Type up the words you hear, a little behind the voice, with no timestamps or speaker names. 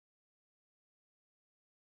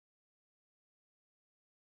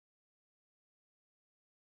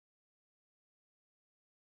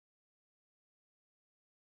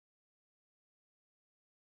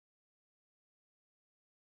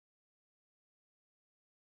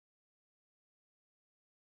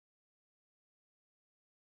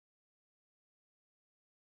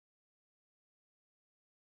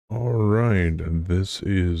right, this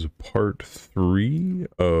is part 3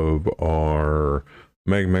 of our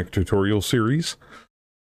MegaMek tutorial series.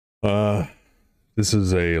 This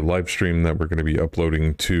is a live stream that we're going to be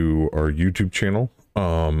uploading to our YouTube channel.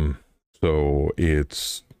 So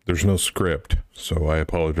there's no script, so I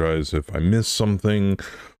apologize if I miss something,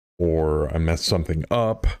 or I mess something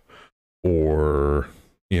up, or,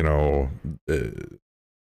 you know,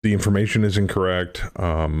 the information is incorrect.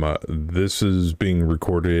 This is being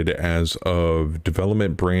recorded as of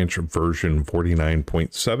development branch version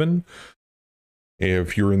 49.7.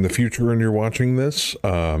 If you're in the future and you're watching this,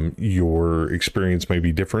 your experience may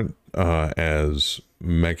be different, as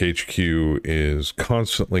MekHQ is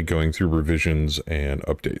constantly going through revisions and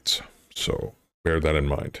updates. So bear that in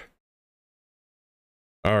mind.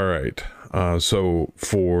 All right, so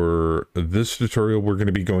for this tutorial, we're going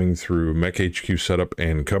to be going through MekHQ setup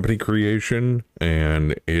and company creation,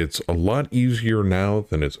 and it's a lot easier now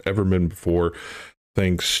than it's ever been before,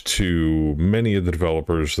 thanks to many of the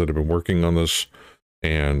developers that have been working on this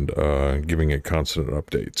and giving it constant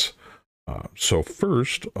updates. So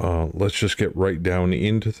first, let's just get right down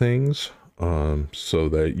into things so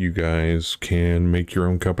that you guys can make your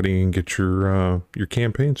own company and get your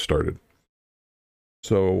campaign started.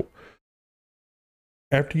 So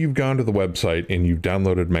after you've gone to the website and you've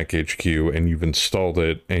downloaded MekHQ and you've installed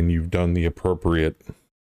it and you've done the appropriate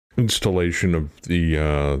installation of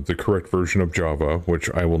the correct version of Java, which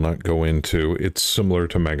I will not go into, it's similar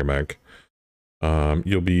to MegaMek,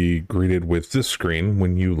 you'll be greeted with this screen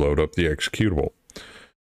when you load up the executable.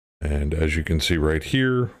 And as you can see right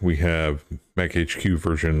here, we have MekHQ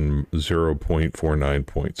version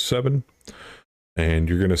 0.49.7. And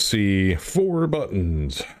you're going to see 4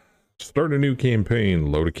 buttons: start a new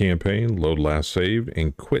campaign, load a campaign, load last save,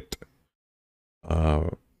 and quit. We're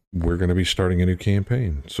going to be starting a new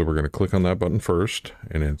campaign. So we're going to click on that button first,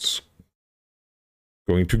 and it's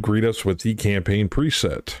going to greet us with the campaign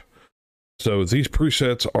preset. So these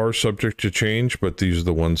presets are subject to change, but these are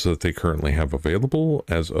the ones that they currently have available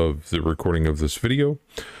as of the recording of this video.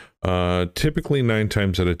 Typically 9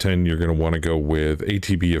 times out of 10, you're going to want to go with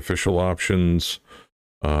ATB official options.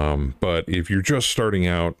 But if you're just starting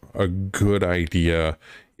out, a good idea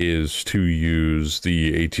is to use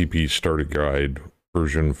the ATB starter guide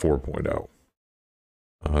version 4.0.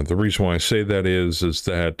 The reason why I say that is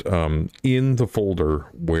that in the folder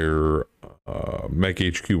where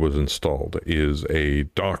MekHQ was installed is a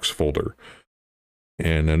docs folder,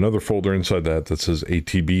 and another folder inside that says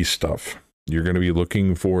ATB stuff. You're going to be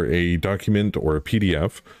looking for a document or a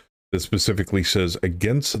PDF that specifically says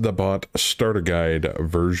Against the Bot Starter Guide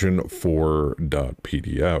version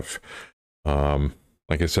 4.pdf.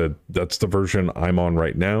 Like I said, that's the version I'm on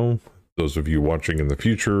right now. Those of you watching in the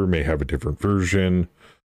future may have a different version,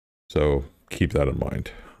 so keep that in mind.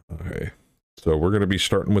 Okay, so we're going to be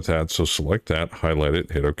starting with that. So select that, highlight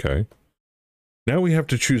it, hit OK. Now we have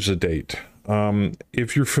to choose a date.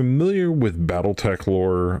 If you're familiar with BattleTech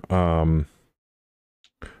lore,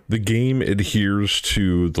 the game adheres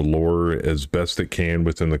to the lore as best it can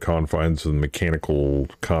within the confines of the mechanical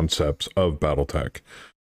concepts of BattleTech.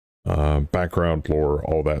 Background lore,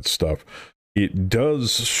 all that stuff. It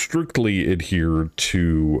does strictly adhere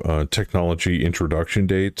to technology introduction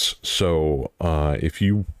dates. So if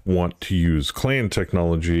you want to use clan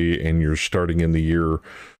technology and you're starting in the year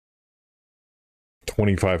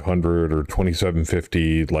 2500 or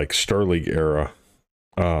 2750, like Star League era,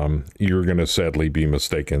 you're going to sadly be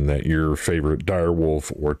mistaken that your favorite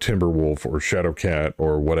Direwolf or Timberwolf or Shadowcat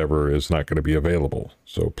or whatever is not going to be available.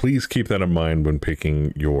 So please keep that in mind when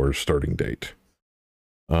picking your starting date.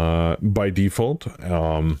 By default,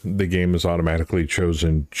 the game is automatically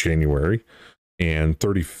chosen January and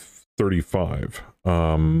 3035.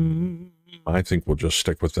 I think we'll just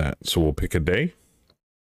stick with that. So we'll pick a day,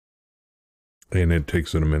 and it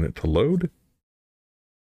takes it a minute to load.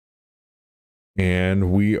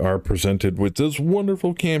 And we are presented with this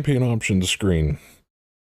wonderful campaign options screen.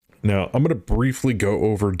 Now, I'm going to briefly go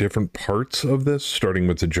over different parts of this, starting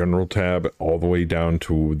with the General tab all the way down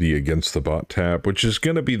to the Against the Bot tab, which is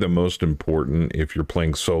going to be the most important if you're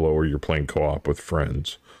playing solo or you're playing co-op with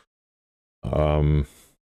friends.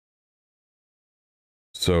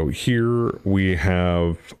 So here we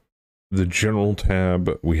have the General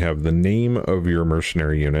tab, we have the name of your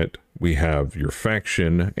mercenary unit, we have your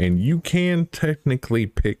faction, and you can technically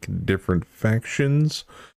pick different factions,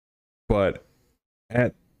 but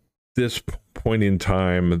at this point in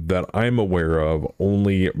time that I'm aware of,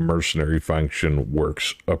 only mercenary faction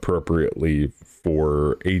works appropriately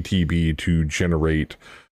for ATB to generate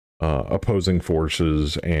opposing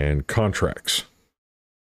forces and contracts.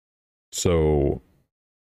 So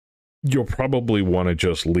you'll probably want to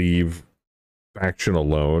just leave faction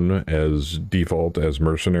alone as default as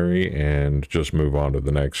mercenary and just move on to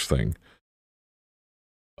the next thing.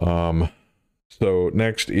 So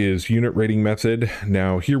next is unit rating method.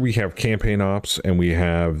 Now here we have campaign ops and we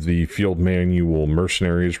have the field manual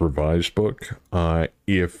mercenaries revised book.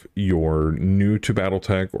 If you're new to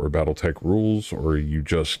Battletech or Battletech rules, or you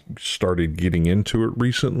just started getting into it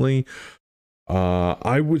recently,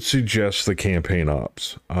 I would suggest the campaign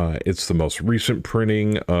ops. It's the most recent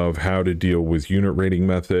printing of how to deal with unit rating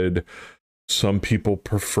method. Some people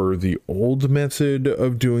prefer the old method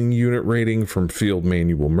of doing unit rating from field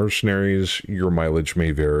manual mercenaries. Your mileage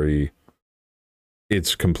may vary.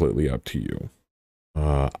 It's completely up to you.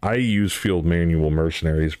 I use field manual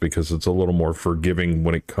mercenaries because it's a little more forgiving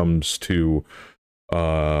when it comes to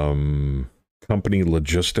company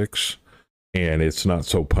logistics, and it's not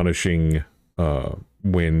so punishing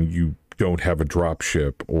when you don't have a drop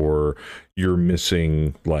ship or you're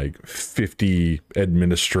missing like 50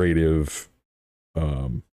 administrative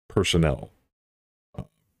personnel.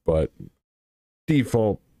 But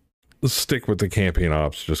default, let's stick with the campaign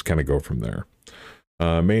ops, just kind of go from there.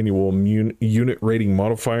 Manual unit rating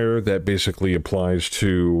modifier, that basically applies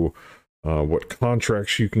to what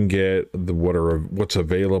contracts you can get, what's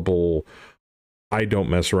available. I don't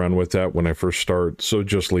mess around with that when I first start, so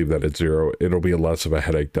just leave that at 0. It'll be less of a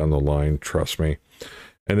headache down the line, trust me.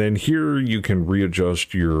 And then here you can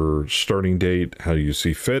readjust your starting date how you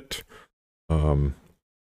see fit.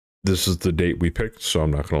 This is the date we picked, so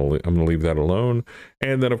I'm gonna leave that alone.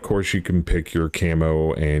 And then of course you can pick your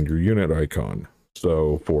camo and your unit icon.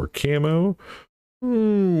 So for camo,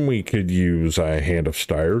 we could use a Hand of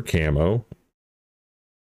Styre camo,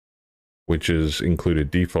 which is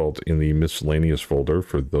included default in the miscellaneous folder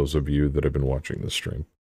for those of you that have been watching this stream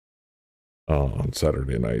on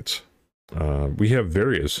Saturday nights. We have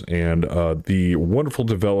various, and the wonderful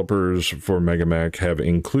developers for MegaMek have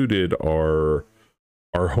included our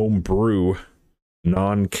homebrew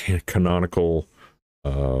non-canonical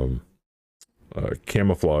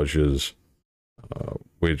camouflages,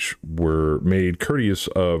 which were made courteous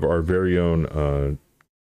of our very own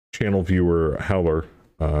channel viewer Howler,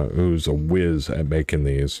 who's a whiz at making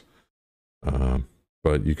these.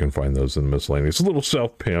 But you can find those in the miscellaneous. A little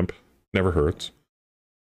self-pimp, never hurts.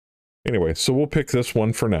 Anyway, so we'll pick this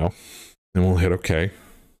one for now, and we'll hit OK.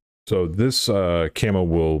 So this camo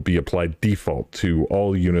will be applied default to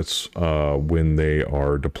all units when they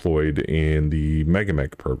are deployed in the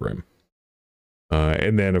MegaMek program.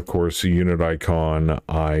 And then, of course, the unit icon,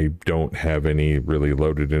 I don't have any really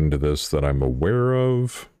loaded into this that I'm aware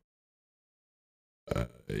of.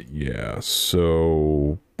 Yeah,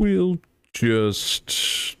 so we'll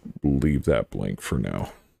just leave that blank for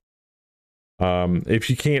now. If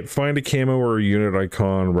you can't find a camo or a unit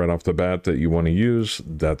icon right off the bat that you want to use,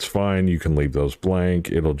 that's fine. You can leave those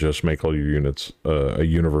blank. It'll just make all your units a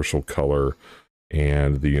universal color,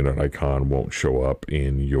 and the unit icon won't show up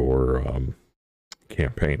in your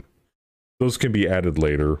campaign. Those can be added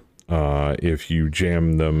later if you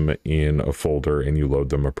jam them in a folder and you load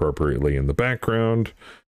them appropriately in the background.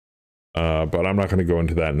 But I'm not going to go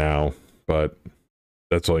into that now, but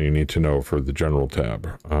that's all you need to know for the general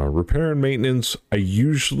tab. Repair and maintenance, I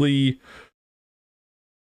usually,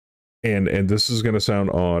 and this is going to sound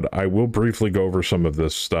odd, I will briefly go over some of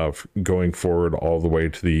this stuff going forward all the way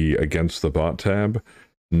to the against the bot tab.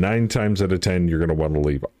 9 times out of 10, you're going to want to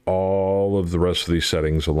leave all of the rest of these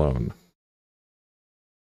settings alone.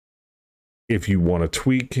 If you want to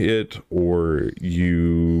tweak it, or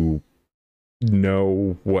you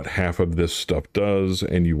know what half of this stuff does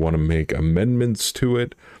and you want to make amendments to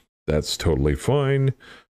it, that's totally fine.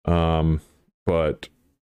 But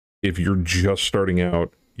if you're just starting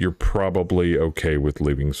out, you're probably okay with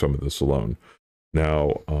leaving some of this alone.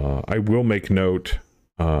 Now, I will make note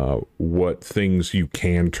what things you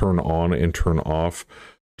can turn on and turn off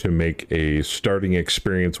to make a starting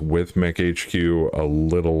experience with MekHQ a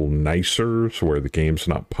little nicer, so where the game's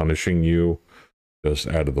not punishing you just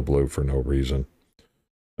out of the blue for no reason.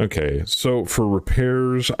 Okay, so for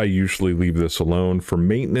repairs, I usually leave this alone. For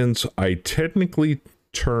maintenance, I technically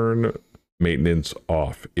turn maintenance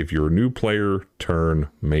off. If you're a new player, turn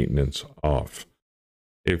maintenance off.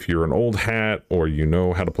 If you're an old hat or you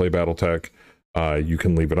know how to play Battletech, you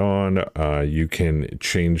can leave it on. You can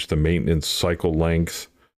change the maintenance cycle length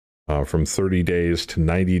from 30 days to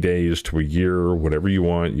 90 days to a year, whatever you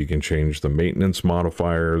want. You can change the maintenance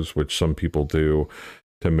modifiers, which some people do,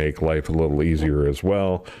 to make life a little easier as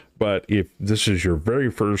well. But if this is your very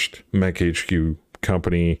first MekHQ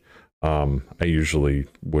company, I usually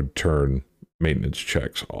would turn maintenance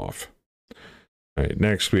checks off. All right,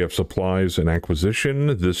 next we have supplies and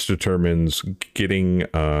acquisition. This determines getting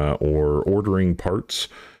or ordering parts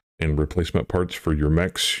and replacement parts for your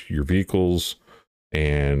mechs, your vehicles,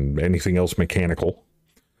 and anything else mechanical.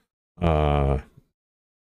 I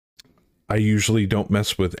usually don't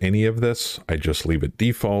mess with any of this. I just leave it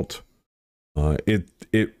default.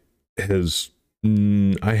 It has,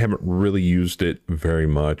 I haven't really used it very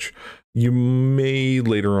much. You may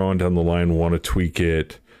later on down the line want to tweak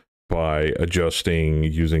it by adjusting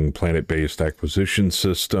using planet-based acquisition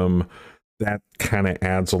system. That kind of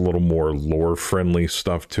adds a little more lore-friendly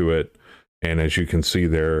stuff to it. And as you can see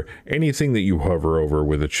there, anything that you hover over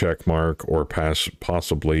with a check mark or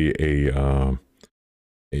possibly a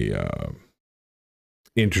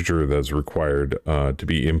integer that's required to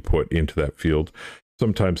be input into that field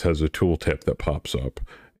sometimes has a tooltip that pops up,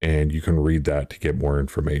 and you can read that to get more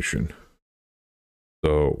information.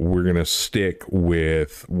 So we're going to stick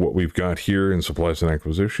with what we've got here in supplies and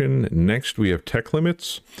acquisition. Next, we have tech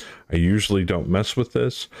limits. I usually don't mess with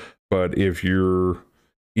this, but if you're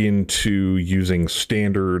into using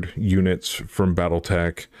standard units from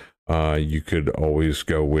Battletech, you could always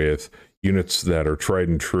go with units that are tried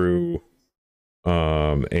and true,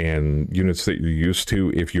 and units that you're used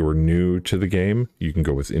to. If you're new to the game, you can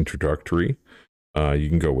go with introductory. You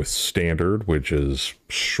can go with standard, which is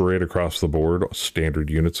straight across the board, standard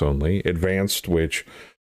units only. Advanced, which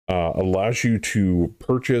allows you to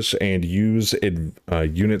purchase and use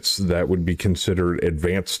units that would be considered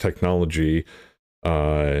advanced technology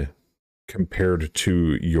compared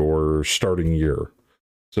to your starting year.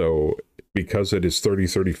 So because it is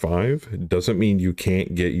 3035, it doesn't mean you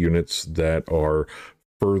can't get units that are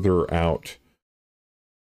further out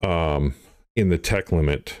in the tech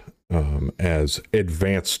limit as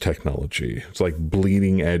advanced technology. It's like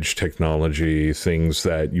bleeding edge technology, things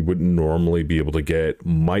that you wouldn't normally be able to get,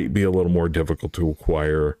 might be a little more difficult to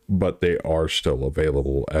acquire, but they are still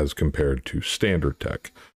available as compared to standard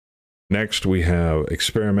tech. Next, we have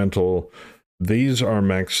experimental. These are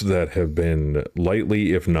mechs that have been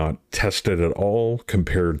lightly, if not tested at all,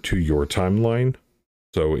 compared to your timeline.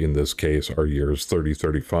 So in this case, our year is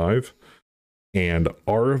 3035. And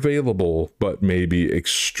are available, but may be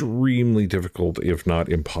extremely difficult, if not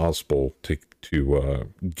impossible, to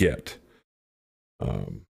get.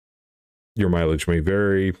 Your mileage may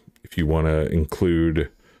vary. If you want to include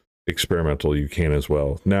experimental, you can as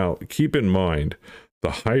well. Now, keep in mind,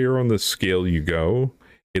 the higher on the scale you go,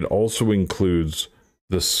 it also includes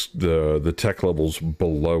the tech levels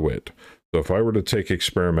below it. So if I were to take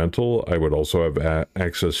experimental, I would also have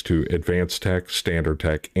access to advanced tech, standard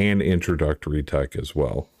tech, and introductory tech as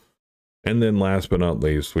well. And then last but not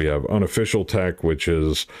least, we have unofficial tech, which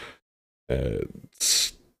is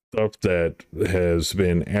stuff that has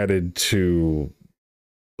been added to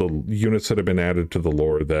the units that have been added to the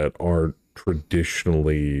lore that aren't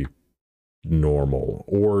traditionally normal,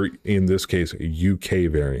 or in this case, UK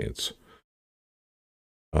variants.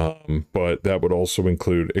 But that would also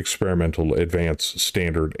include experimental, advanced,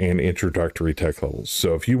 standard, and introductory tech levels.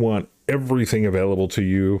 So if you want everything available to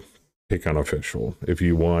you, pick unofficial. If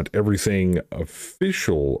you want everything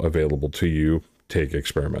official available to you, take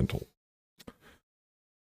experimental.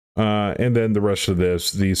 And then the rest of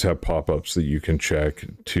this, these have pop-ups that you can check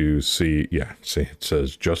to see. Yeah, see, it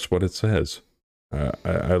says just what it says.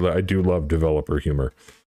 I do love developer humor.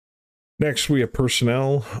 Next, we have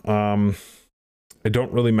personnel. I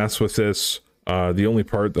don't really mess with this. The only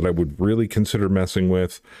part that I would really consider messing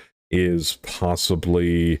with is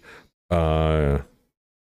possibly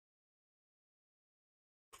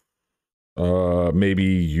maybe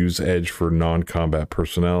use Edge for non-combat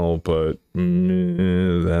personnel, but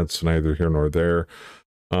that's neither here nor there.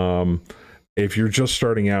 If you're just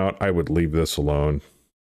starting out, I would leave this alone.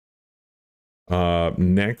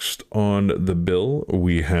 Next on the bill,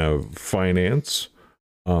 we have finance.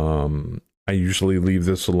 I usually leave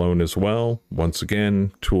this alone as well. Once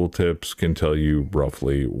again, tooltips can tell you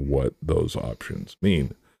roughly what those options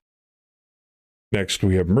mean. Next,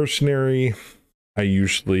 we have mercenary. I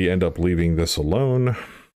usually end up leaving this alone.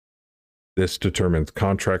 This determines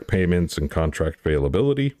contract payments and contract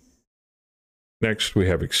availability. Next, we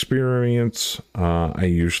have experience. I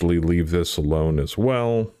usually leave this alone as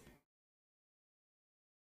well.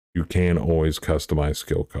 You can always customize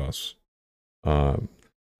skill costs.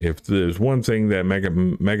 If there's one thing that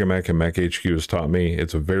MegaMek and MekHQ has taught me,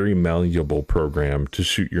 it's a very malleable program to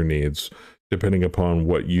suit your needs, depending upon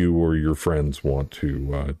what you or your friends want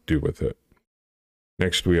to do with it.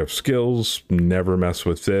 Next, we have skills. Never mess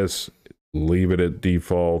with this. Leave it at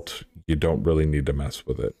default. You don't really need to mess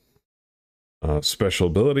with it. Special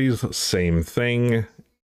abilities, same thing.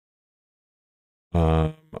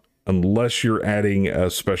 Unless you're adding a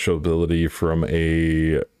special ability from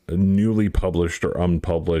a newly published or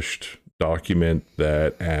unpublished document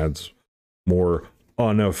that adds more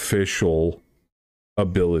unofficial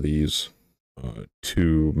abilities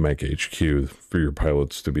to MekHQ for your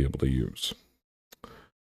pilots to be able to use.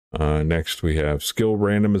 Next, we have skill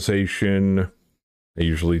randomization. I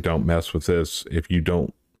usually don't mess with this. If you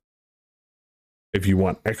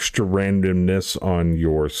want extra randomness on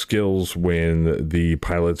your skills when the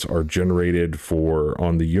pilots are generated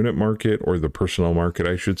on the unit market, or the personnel market,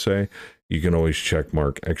 I should say, you can always check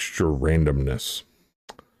mark extra randomness.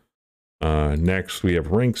 Next, we have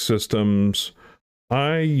rank systems.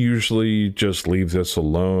 I usually just leave this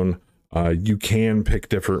alone. You can pick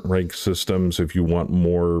different rank systems if you want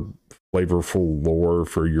more flavorful lore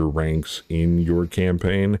for your ranks in your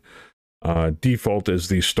campaign. Default is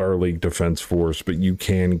the Star League Defense Force, but you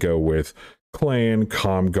can go with Clan,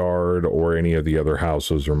 Comguard, or any of the other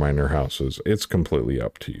houses or minor houses. It's completely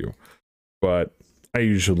up to you. But I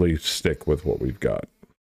usually stick with what we've got.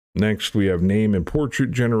 Next, we have name and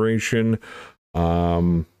portrait generation.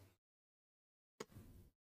 I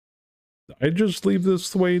just leave this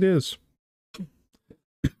the way it is.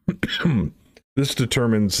 This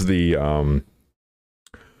determines the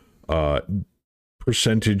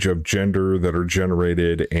percentage of gender that are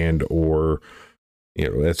generated, and or, you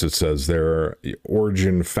know, as it says there,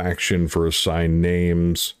 origin faction for assigned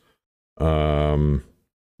names.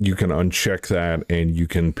 You can uncheck that, and you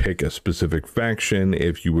can pick a specific faction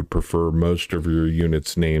if you would prefer most of your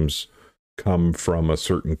units' names come from a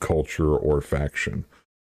certain culture or faction.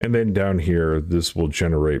 And then down here, this will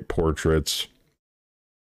generate portraits.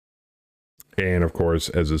 And of course,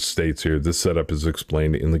 as it states here, this setup is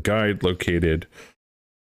explained in the guide located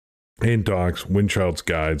in Docs, Windchild's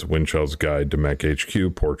Guides, Windchild's Guide to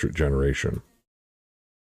MekHQ Portrait Generation.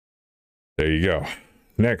 There you go.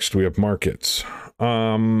 Next, we have markets.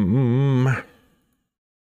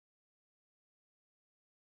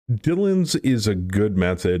 Dylan's is a good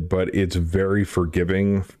method, but it's very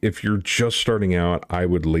forgiving. If you're just starting out, I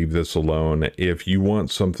would leave this alone. If you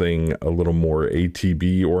want something a little more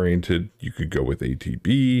ATB oriented, you could go with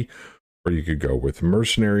ATB, or you could go with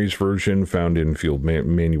Mercenaries version found in Field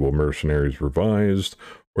Manual Mercenaries Revised,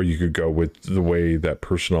 or you could go with the way that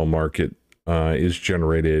personnel market is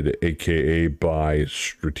generated, aka by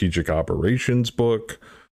Strategic Operations book,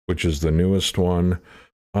 which is the newest one.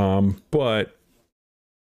 But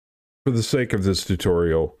for the sake of this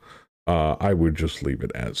tutorial, I would just leave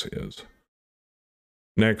it as is.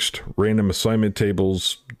 Next, random assignment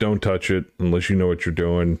tables. Don't touch it unless you know what you're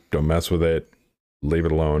doing. Don't mess with it. Leave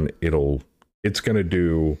it alone. It's going to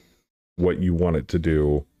do what you want it to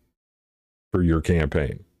do for your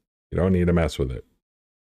campaign. You don't need to mess with it.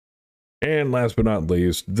 And last but not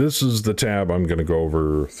least, this is the tab I'm going to go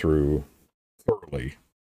over through thoroughly.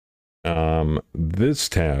 This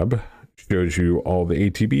tab shows you all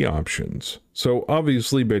the ATB options. So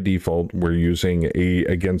obviously by default, we're using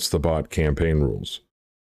against the bot campaign rules.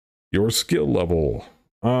 Your skill level.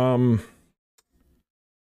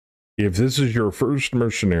 If this is your first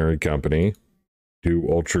mercenary company, do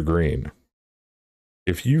ultra green.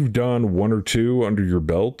 If you've done 1 or 2 under your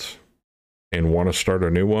belt and want to start a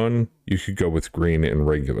new one, you could go with green and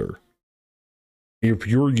regular. If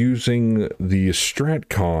you're using the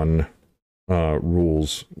StratCon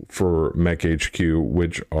rules for MekHQ,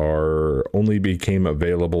 which only became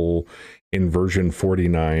available in version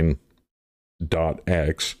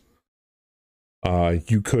 49.x,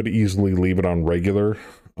 you could easily leave it on regular.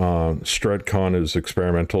 StratCon is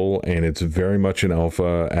experimental, and it's very much in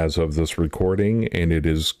alpha as of this recording, and it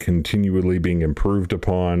is continually being improved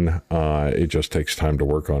upon. It just takes time to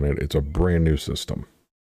work on it. It's a brand new system.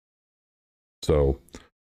 So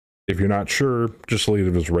if you're not sure, just leave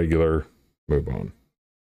it as regular, move on.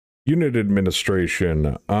 Unit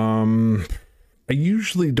administration. I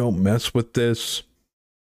usually don't mess with this.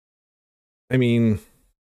 I mean,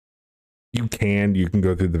 you can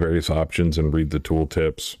go through the various options and read the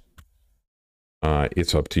tooltips.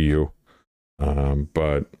 It's up to you.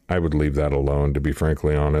 But I would leave that alone, to be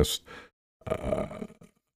frankly honest.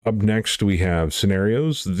 Up next, we have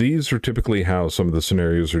scenarios. These are typically how some of the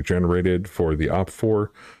scenarios are generated for the OP4.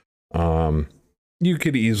 You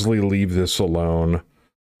could easily leave this alone.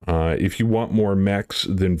 If you want more mechs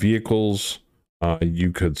than vehicles,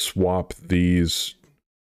 you could swap these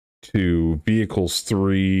to vehicles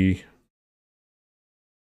 3.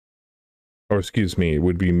 Or excuse me, it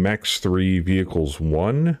would be mechs 3, vehicles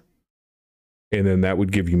 1. And then that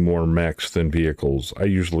would give you more mechs than vehicles. I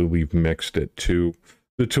usually leave mixed at 2.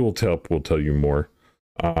 The tooltip will tell you more.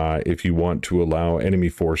 If you want to allow enemy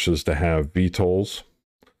forces to have VTOLs,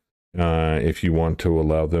 if you want to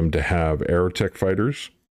allow them to have aerotech fighters,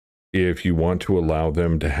 if you want to allow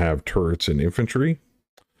them to have turrets and infantry,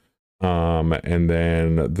 and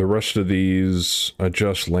then the rest of these,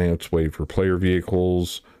 adjust lance weight for player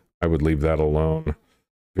vehicles, I would leave that alone.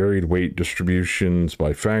 Varied weight distributions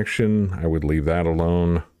by faction, I would leave that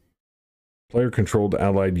alone. Player-controlled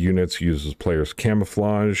allied units uses players'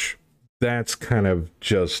 camouflage. That's kind of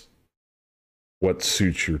just what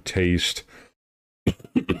suits your taste.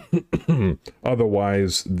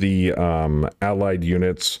 Otherwise, the allied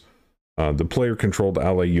units, the player-controlled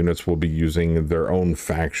allied units will be using their own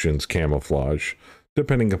faction's camouflage,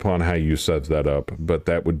 depending upon how you set that up, but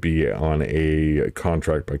that would be on a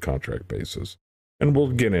contract-by-contract basis. And we'll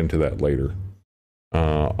get into that later.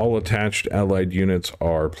 All attached allied units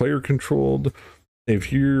are player-controlled.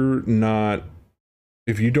 If you don't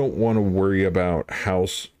want to worry about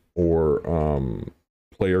house or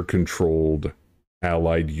player-controlled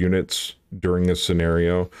allied units during a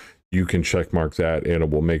scenario, you can checkmark that, and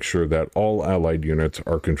it will make sure that all allied units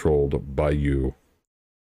are controlled by you.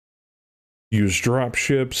 Use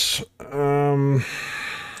dropships.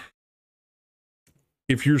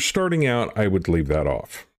 If you're starting out, I would leave that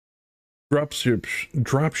off.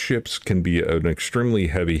 Dropships can be an extremely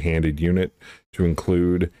heavy-handed unit to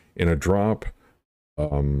include in a drop.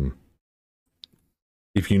 If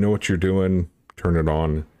you know what you're doing, turn it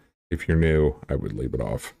on. If you're new, I would leave it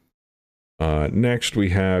off. Next, we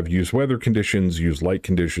have use weather conditions, use light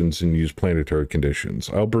conditions, and use planetary conditions.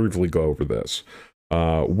 I'll briefly go over this.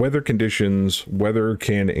 Weather conditions, weather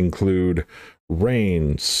can include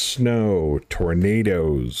rain, snow,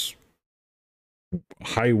 tornadoes,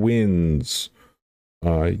 high winds,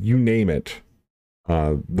 you name it.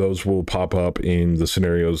 Those will pop up in the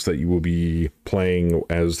scenarios that you will be playing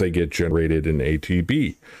as they get generated in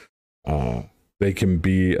ATB. They can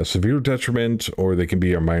be a severe detriment, or they can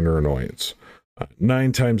be a minor annoyance.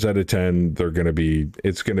 9 times out of 10,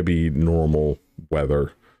 it's going to be normal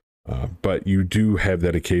weather. But you do have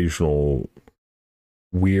that occasional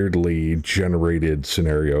weirdly generated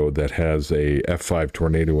scenario that has a F5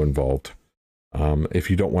 tornado involved. If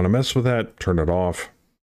you don't want to mess with that, turn it off.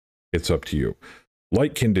 It's up to you.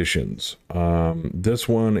 Light conditions. This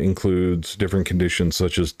one includes different conditions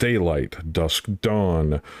such as daylight, dusk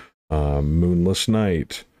dawn, moonless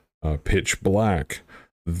night, pitch black.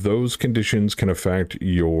 Those conditions can affect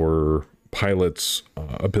your pilot's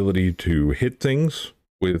ability to hit things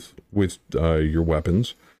with your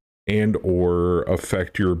weapons, and or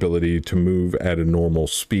affect your ability to move at a normal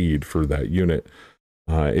speed for that unit.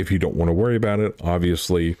 If you don't want to worry about it,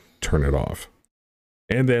 obviously turn it off.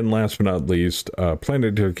 And then last but not least,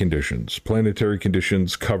 planetary conditions. Planetary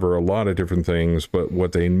conditions cover a lot of different things, but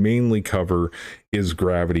what they mainly cover is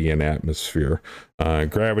gravity and atmosphere.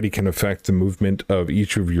 Gravity can affect the movement of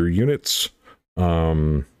each of your units.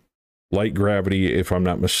 Light gravity, if I'm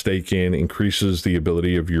not mistaken, increases the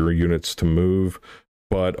ability of your units to move,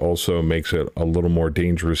 but also makes it a little more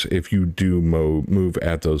dangerous if you do move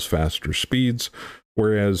at those faster speeds.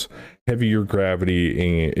 Whereas heavier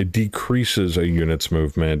gravity, it decreases a unit's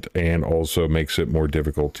movement and also makes it more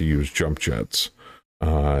difficult to use jump jets.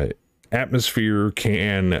 Atmosphere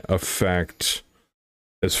can affect,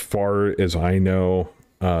 as far as I know,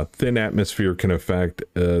 thin atmosphere can affect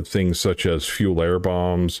things such as fuel air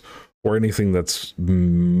bombs, or anything that's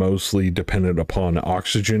mostly dependent upon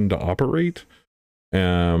oxygen to operate.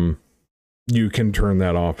 You can turn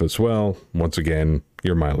that off as well. Once again,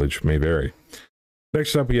 your mileage may vary.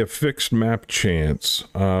 Next up, we have fixed map chance.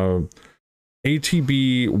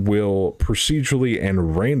 ATB will procedurally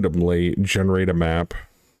and randomly generate a map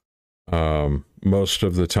most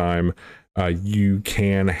of the time. You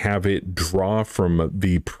can have it draw from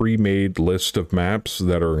the pre-made list of maps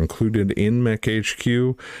that are included in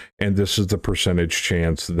MekHQ, and this is the percentage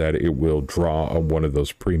chance that it will draw on one of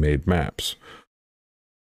those pre-made maps.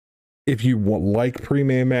 If you like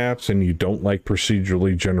pre-made maps and you don't like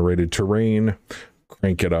procedurally generated terrain,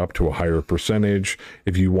 crank it up to a higher percentage.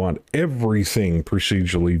 If you want everything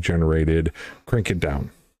procedurally generated, crank it down.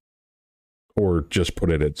 Or just put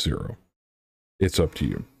it at 0. It's up to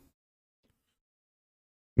you.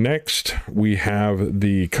 Next, we have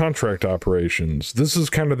the contract operations. This is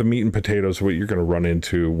kind of the meat and potatoes of what you're going to run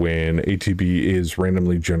into when ATB is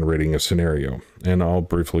randomly generating a scenario. And I'll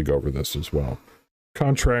briefly go over this as well.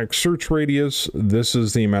 Contract search radius. This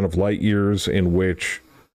is the amount of light years in which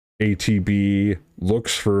ATB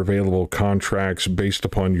looks for available contracts based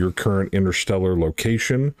upon your current interstellar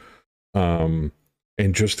location.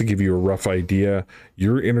 And just to give you a rough idea,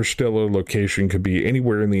 your interstellar location could be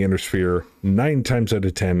anywhere in the innersphere. 9 times out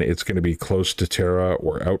of 10, it's going to be close to Terra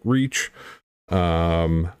or Outreach.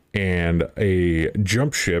 And a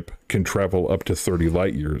jump ship can travel up to 30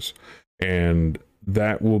 light years. And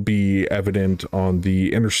that will be evident on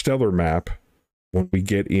the interstellar map when we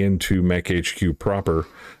get into MekHQ proper,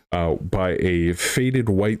 by a faded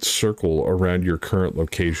white circle around your current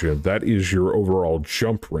location. That is your overall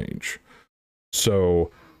jump range.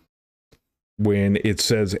 So when it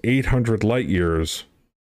says 800 light years,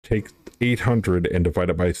 take 800 and divide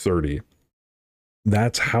it by 30.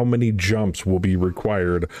 That's how many jumps will be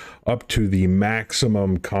required up to the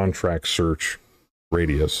maximum contract search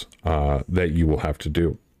radius that you will have to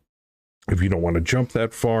do. If you don't want to jump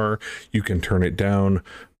that far, you can turn it down,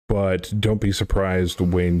 but don't be surprised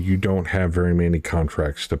when you don't have very many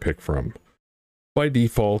contracts to pick from. By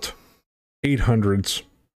default, 800's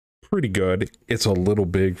pretty good. It's a little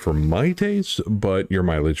big for my taste, but your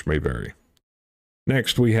mileage may vary.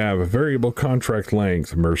 Next, we have variable contract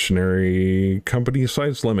length, mercenary company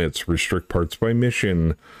size limits, restrict parts by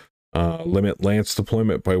mission, limit lance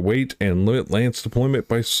deployment by weight, and limit lance deployment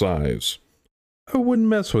by size. I wouldn't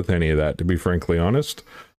mess with any of that, to be frankly honest.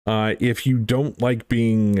 If you don't like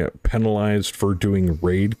being penalized for doing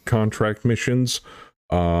raid contract missions,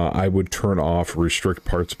 I would turn off restrict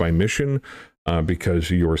parts by mission,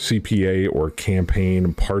 because your CPA or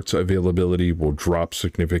campaign parts availability will drop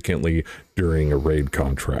significantly during a raid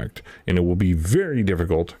contract, and it will be very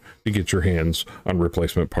difficult to get your hands on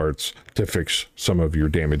replacement parts to fix some of your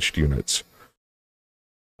damaged units.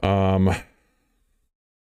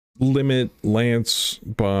 Limit lance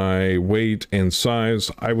by weight and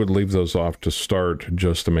size, I would leave those off to start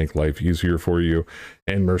just to make life easier for you.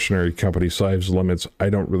 And mercenary company size limits,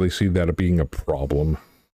 I don't really see that being a problem.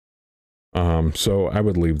 So I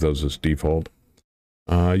would leave those as default.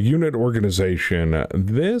 Unit organization,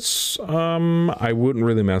 this I wouldn't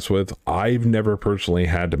really mess with. I've never personally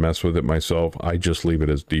had to mess with it myself. I just leave it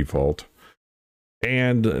as default.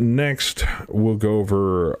 And next, we'll go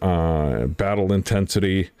over battle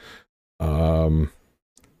intensity. I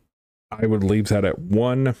would leave that at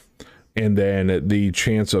 1, and then the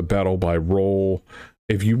chance of battle by roll.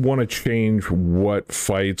 If you want to change what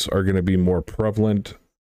fights are going to be more prevalent,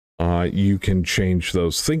 you can change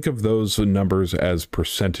those. Think of those numbers as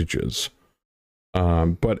percentages.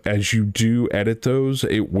 But as you do edit those,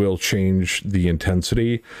 it will change the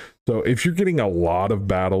intensity. So if you're getting a lot of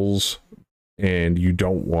battles and you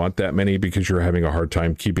don't want that many because you're having a hard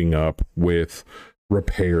time keeping up with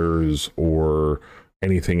repairs or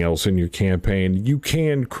anything else in your campaign, you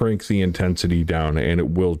can crank the intensity down and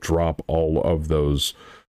it will drop all of those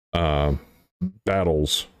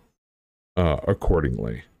battles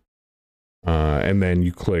accordingly. And then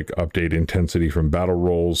you click update intensity from battle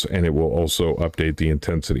rolls and it will also update the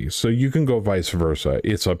intensity. So you can go vice versa.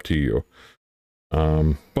 It's up to you.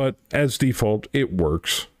 But as default, it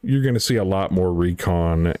works. You're going to see a lot more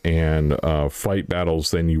recon and fight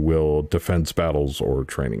battles than you will defense battles or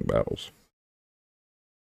training battles.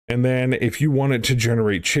 And then if you want it to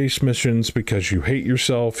generate chase missions because you hate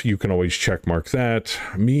yourself, you can always check mark that.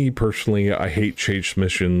 Me personally, I hate chase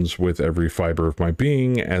missions with every fiber of my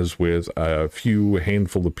being, as with a few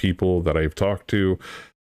handful of people that I've talked to.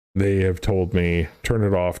 They have told me, turn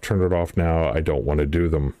it off now, I don't want to do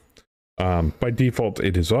them. By default,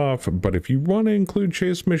 it is off, but if you want to include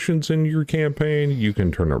chase missions in your campaign, you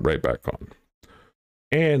can turn it right back on.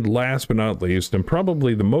 And last but not least, and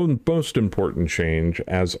probably the most important change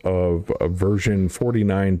as of version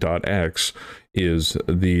 49.x, is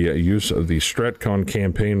the use of the StratCon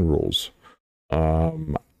campaign rules.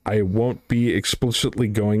 I won't be explicitly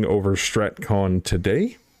going over StratCon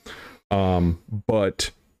today,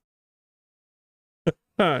 but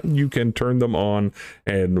you can turn them on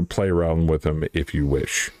and play around with them if you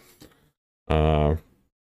wish.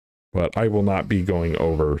 But I will not be going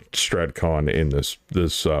over StratCon in this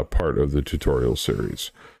part of the tutorial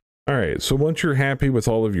series. All right, so once you're happy with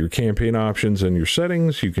all of your campaign options and your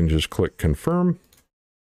settings, you can just click confirm.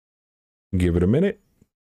 Give it a minute.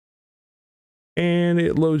 And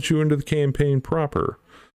it loads you into the campaign proper.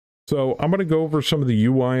 So I'm going to go over some of the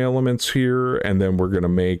UI elements here, and then we're going to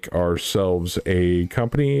make ourselves a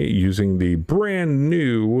company using the brand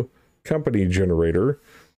new company generator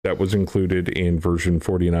that was included in version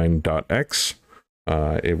 49.x.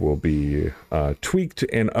 It will be tweaked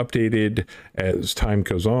and updated as time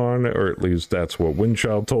goes on, or at least that's what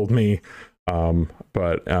Windchild told me.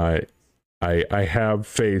 But I have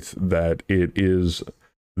faith that it is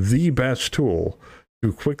the best tool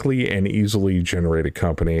to quickly and easily generate a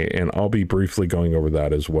company, and I'll be briefly going over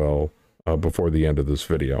that as well before the end of this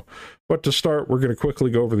video. But to start, we're going to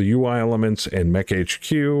quickly go over the UI elements and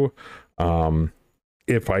MekHQ.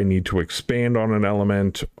 If I need to expand on an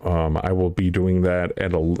element, I will be doing that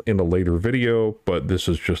in a later video, but this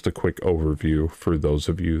is just a quick overview for those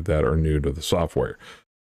of you that are new to the software.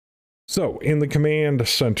 So in the command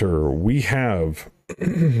center, we have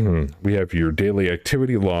your daily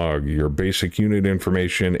activity log, your basic unit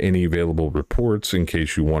information, any available reports in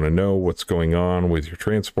case you want to know what's going on with your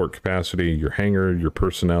transport capacity, your hangar, your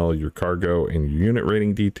personnel, your cargo, and your unit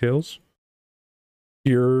rating details.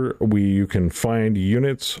 Here you can find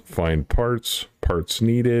units, find parts, parts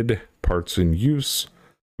needed, parts in use,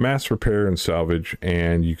 mass repair and salvage,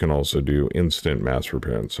 and you can also do instant mass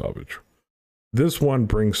repair and salvage. This one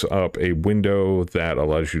brings up a window that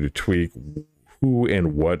allows you to tweak who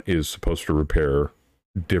and what is supposed to repair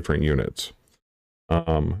different units.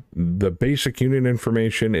 The basic unit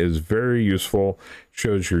information is very useful,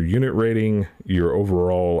 shows your unit rating, your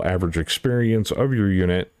overall average experience of your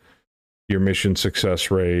unit, your mission success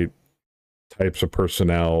rate, types of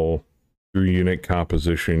personnel, your unit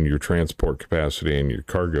composition, your transport capacity, and your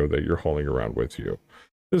cargo that you're hauling around with you.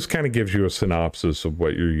 This kind of gives you a synopsis of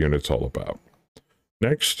what your unit's all about.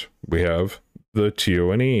 Next, we have the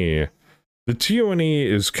TONE. The TONE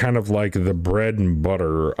is kind of like the bread and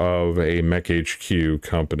butter of a MekHQ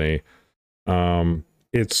company.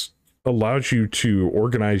 It allows you to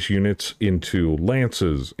organize units into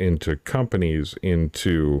lances, into companies,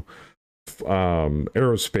 into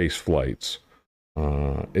aerospace flights.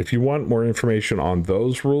 If you want more information on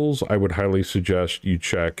those rules, I would highly suggest you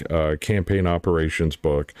check campaign operations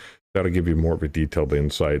book. That'll give you more of a detailed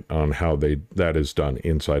insight on how that is done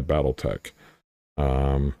inside BattleTech.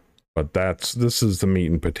 But this is the meat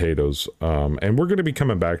and potatoes, and we're going to be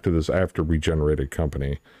coming back to this after Regenerated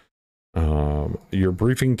Company. Your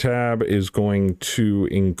briefing tab is going to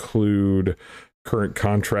include current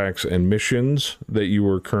contracts and missions that you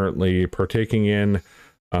are currently partaking in.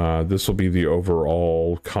 This will be the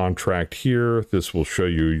overall contract here. This will show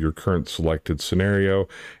you your current selected scenario,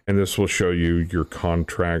 and this will show you your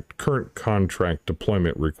current contract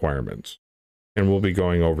deployment requirements. And we'll be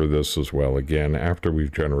going over this as well again after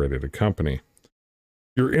we've generated a company.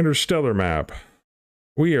 Your interstellar map.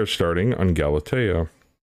 We are starting on Galatea.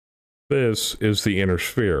 This is the inner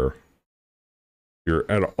sphere. If you're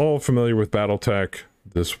at all familiar with BattleTech,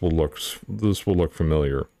 this will look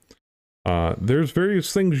familiar. There's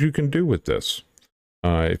various things you can do with this.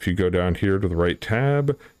 If you go down here to the right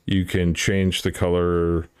tab, you can change the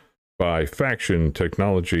color by faction,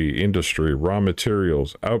 technology, industry, raw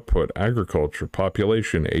materials, output, agriculture,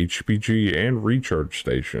 population, HPG, and recharge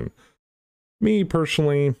station. Me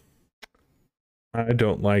personally, I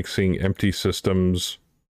don't like seeing empty systems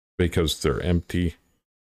because they're empty.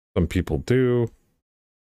 Some people do.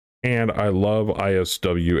 And I love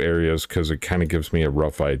ISW areas because it kind of gives me a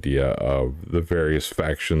rough idea of the various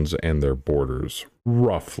factions and their borders,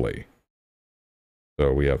 roughly.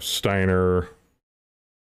 So we have Steiner,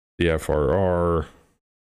 the FRR,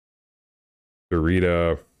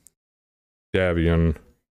 Dorita, Davion,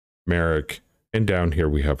 Merrick, and down here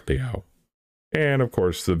we have Liao. And of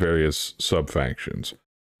course the various sub-factions.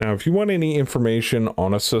 Now if you want any information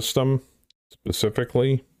on a system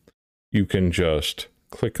specifically, you can just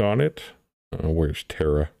click on it. Where's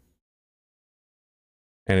Terra?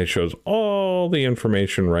 And it shows all the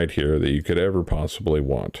information right here that you could ever possibly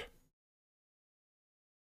want.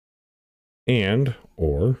 And,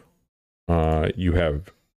 or you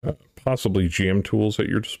have possibly GM tools at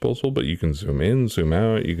your disposal, but you can zoom in, zoom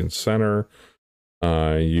out, you can center,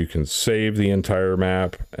 you can save the entire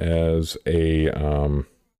map as a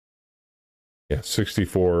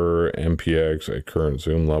 64 MPX at current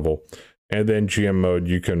zoom level. And then GM mode,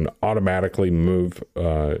 you can automatically move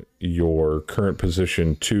your current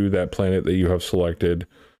position to that planet that you have selected,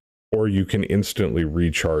 or you can instantly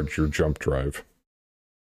recharge your jump drive.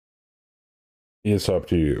 It's up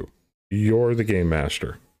to you. You're the game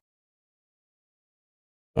master.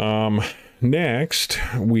 Next,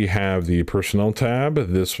 we have the personnel tab.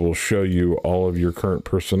 This will show you all of your current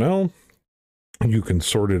personnel. You can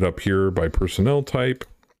sort it up here by personnel type.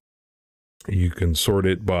 You can sort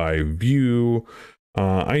it by view.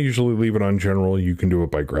 I usually leave it on general. You can do it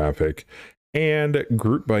by graphic. And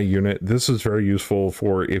group by unit. This is very useful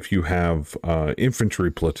for if you have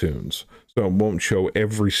infantry platoons. So it won't show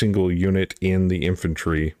every single unit in the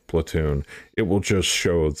infantry platoon. It will just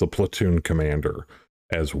show the platoon commander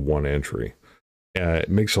as one entry. It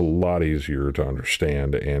makes it a lot easier to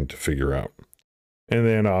understand and to figure out. And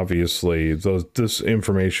then obviously this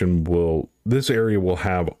area will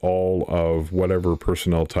have all of whatever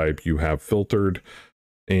personnel type you have filtered.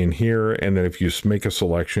 in here, and then if you make a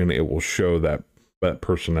selection, it will show that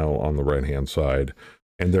personnel on the right hand side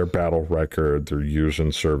and their battle record, their years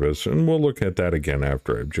in service, and we'll look at that again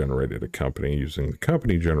after I've generated a company using the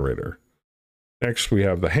company generator. Next, we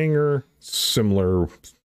have the hangar, similar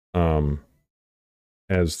to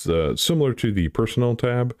the personnel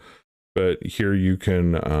tab, but here you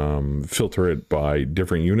can filter it by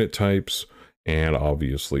different unit types and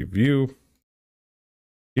obviously view.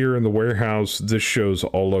 Here in the warehouse, this shows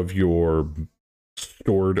all of your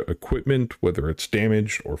stored equipment, whether it's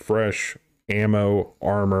damaged or fresh, ammo,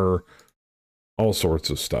 armor, all sorts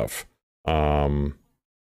of stuff. But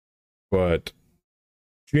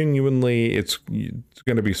genuinely, it's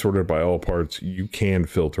going to be sorted by all parts. You can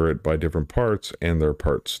filter it by different parts and their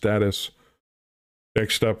part status.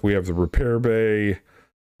 Next up, we have the repair bay.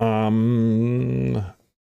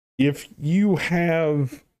 If you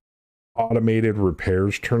have automated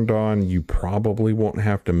repairs turned on, you probably won't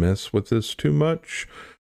have to mess with this too much.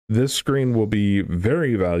 This screen will be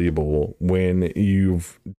very valuable when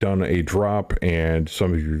you've done a drop and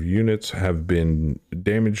some of your units have been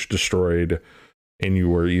damaged, destroyed, and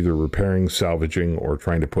you are either repairing, salvaging, or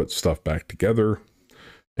trying to put stuff back together.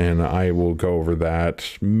 And I will go over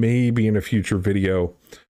that maybe in a future video.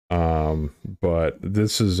 But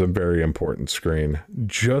this is a very important screen,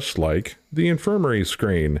 just like the infirmary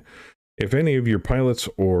screen. If any of your pilots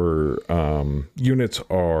or units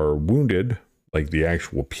are wounded, like the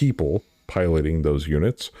actual people piloting those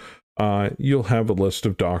units, you'll have a list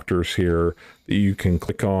of doctors here that you can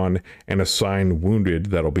click on and assign wounded,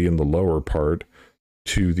 that'll be in the lower part,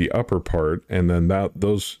 to the upper part, and then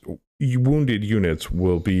those wounded units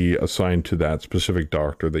will be assigned to that specific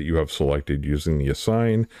doctor that you have selected using the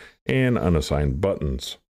assign and unassigned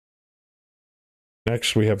buttons.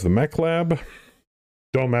 Next, we have the mech lab.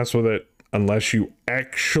 Don't mess with it unless you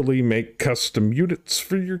actually make custom units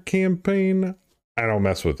for your campaign. I don't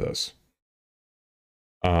mess with this.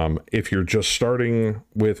 If you're just starting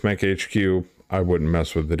with MekHQ, I wouldn't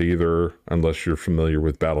mess with it either unless you're familiar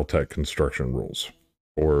with BattleTech construction rules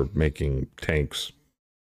or making tanks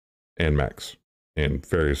and mechs and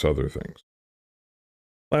various other things.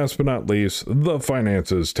 Last but not least, the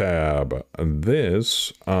finances tab.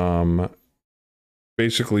 This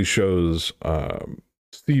basically shows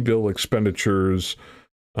C-bill expenditures,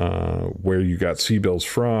 where you got C-bills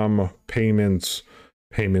from, payments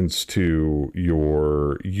to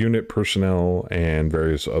your unit personnel, and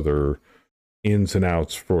various other ins and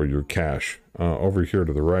outs for your cash. Over here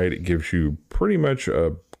to the right, it gives you pretty much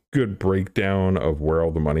a good breakdown of where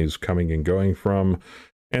all the money is coming and going from.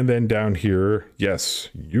 And then down here, yes,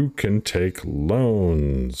 you can take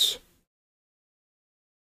loans.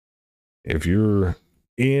 If you're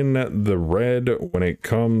in the red when it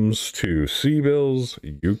comes to C-bills,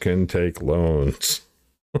 you can take loans.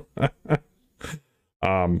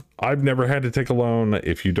 I've never had to take a loan.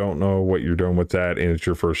 If you don't know what you're doing with that and it's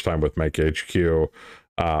your first time with MekHQ,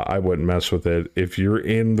 I wouldn't mess with it. If you're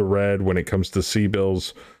in the red when it comes to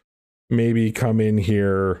C-bills, maybe come in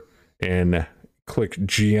here and click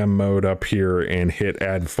GM mode up here and hit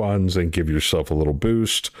add funds and give yourself a little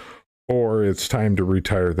boost, or it's time to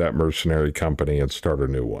retire that mercenary company and start a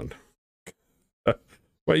new one.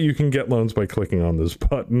 But you can get loans by clicking on this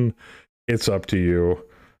button. It's up to you.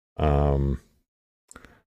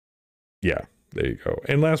 Yeah, there you go.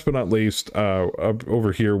 And last but not least,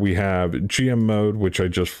 over here we have GM mode, which I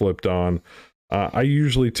just flipped on. I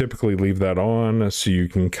usually typically leave that on so you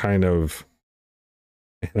can kind of,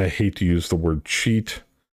 and I hate to use the word cheat,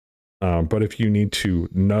 but if you need to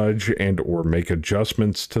nudge and or make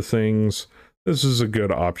adjustments to things, this is a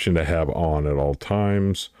good option to have on at all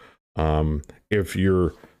times. If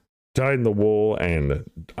you're dyed in the wool and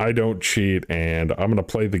I don't cheat and I'm going to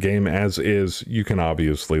play the game as is, you can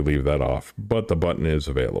obviously leave that off, but the button is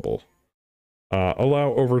available.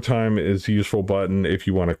 Allow overtime is a useful button. If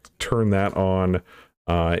you want to turn that on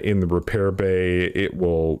in the repair bay, it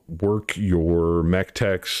will work your mech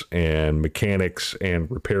techs and mechanics and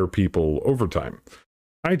repair people overtime.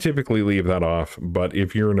 I typically leave that off, but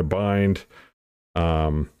if you're in a bind,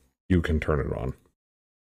 you can turn it on.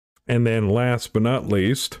 And then last but not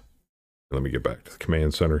least, let me get back to the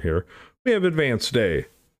command center here. We have advanced day.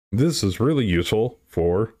 This is really useful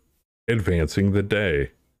for advancing the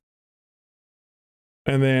day.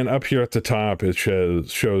 And then up here at the top, it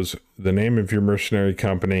shows the name of your mercenary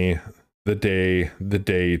company, the day, the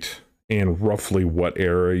date, and roughly what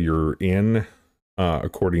era you're in,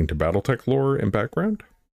 according to BattleTech lore and background.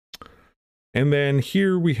 And then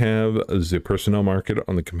here we have the personnel market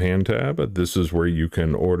on the command tab. This is where you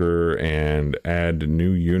can order and add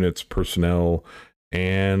new units, personnel,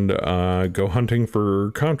 and go hunting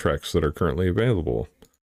for contracts that are currently available.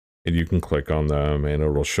 And you can click on them and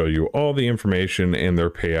it'll show you all the information and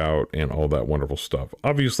their payout and all that wonderful stuff.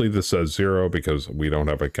 Obviously this says 0 because we don't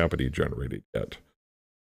have a company generated yet.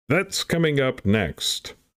 That's coming up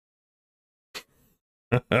next.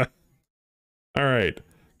 All right.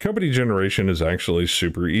 Company generation is actually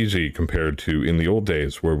super easy compared to in the old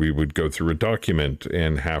days where we would go through a document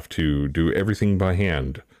and have to do everything by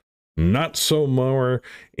hand. Not so more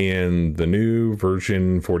in the new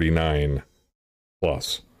version 49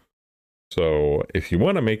 plus. So if you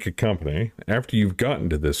want to make a company, after you've gotten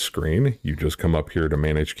to this screen, you just come up here to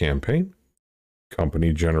manage campaign,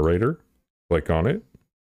 company generator, click on it.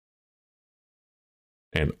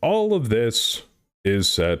 And all of this is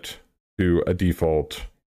set to a default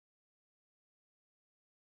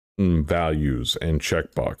values and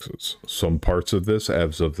checkboxes. Some parts of this,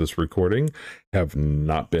 as of this recording, have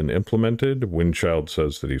not been implemented. Windchild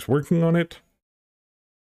says that he's working on it.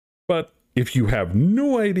 But if you have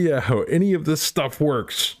no idea how any of this stuff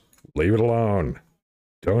works, leave it alone.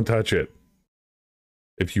 Don't touch it.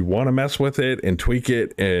 If you want to mess with it and tweak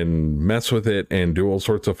it and mess with it and do all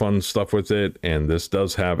sorts of fun stuff with it, and this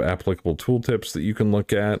does have applicable tooltips that you can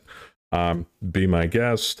look at, be my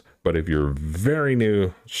guest. But if you're very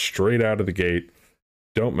new, straight out of the gate,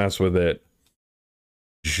 don't mess with it.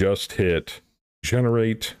 Just hit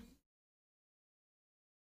generate.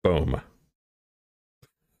 Boom.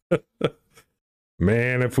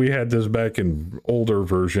 Man, if we had this back in older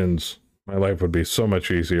versions, my life would be so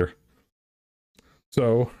much easier.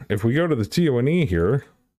 So if we go to the TONE here,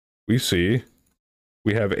 we see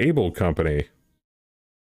we have Able Company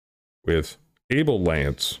with Able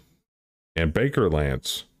Lance and Baker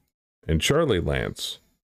Lance and Charlie Lance.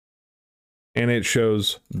 And it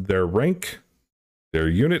shows their rank, their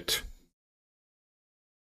unit,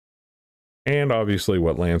 and obviously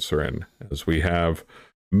what lance they're in, as we have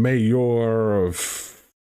Mayor of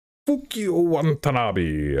Fukio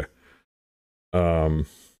Watanabe.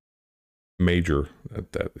 Major,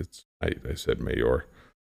 I said Mayor.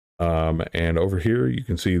 And over here you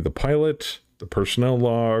can see the pilot, the personnel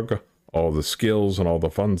log, all the skills and all the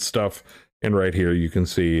fun stuff. And right here you can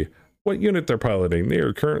see what unit they're piloting. They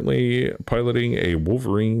are currently piloting a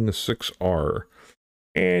Wolverine 6R.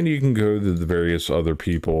 And you can go to the various other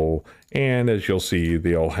people, and as you'll see,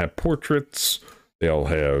 they all have portraits, they all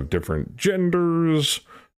have different genders,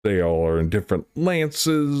 they all are in different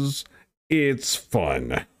lances. It's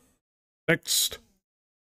fun. Next.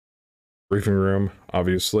 Briefing room.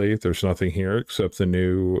 Obviously, there's nothing here except the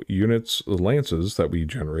new units, the lances that we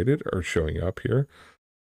generated are showing up here.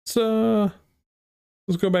 So,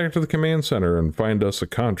 let's go back to the command center and find us a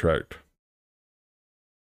contract.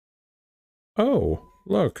 Oh,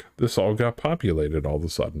 look, this all got populated all of a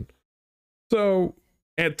sudden. So,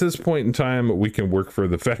 at this point in time, we can work for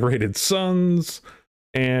the Federated Sons,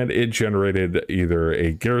 and it generated either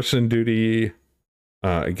a garrison duty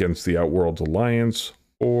against the Outworld Alliance,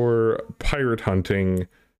 or pirate hunting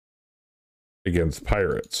against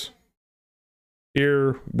pirates.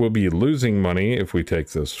 Here, we'll be losing money if we take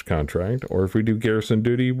this contract, or if we do garrison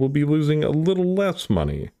duty, we'll be losing a little less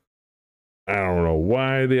money. I don't know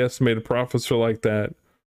why the estimated profits are like that,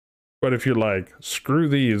 but if you're like, screw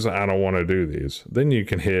these, I don't want to do these, then you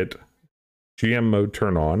can hit GM mode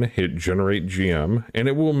turn on, hit generate GM, and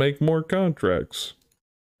it will make more contracts.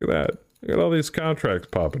 Look at that. Look at all these contracts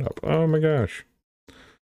popping up. Oh my gosh.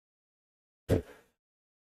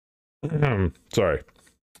 Sorry.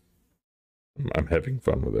 I'm having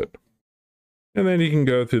fun with it. And then you can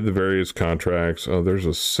go through the various contracts. Oh, there's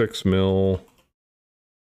a 6 mil.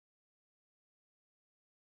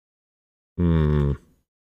 Where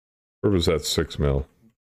was that 6 mil?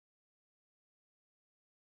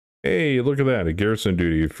 Hey, look at that. A garrison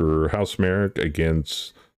duty for House Merrick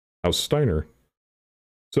against House Steiner.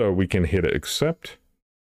 So we can hit accept.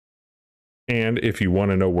 And if you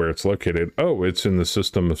want to know where it's located, oh, it's in the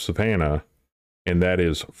system of Savannah. And that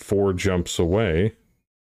is 4 jumps away.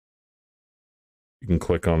 You can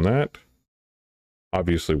click on that.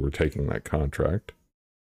 Obviously, we're taking that contract.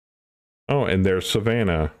 Oh, and there's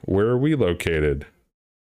Savannah. Where are we located?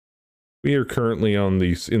 We are currently on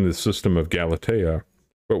in the system of Galatea,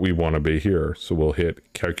 but we want to be here. So we'll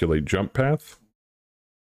hit calculate jump path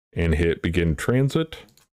and hit begin transit.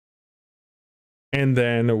 And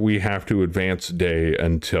then we have to advance day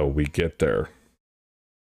until we get there.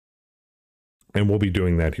 And we'll be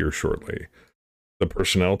doing that here shortly. The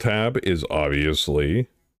personnel tab is obviously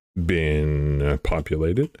been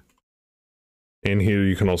populated. And here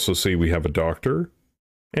you can also see we have a doctor,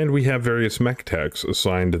 and we have various mech techs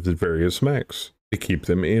assigned to the various mechs to keep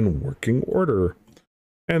them in working order.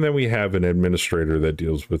 And then we have an administrator that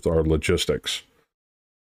deals with our logistics.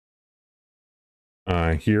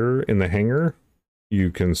 Here in the hangar,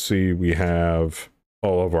 you can see we have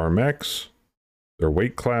all of our mechs, their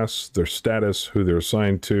weight class, their status, who they're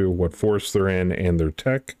assigned to, what force they're in, and their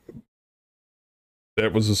tech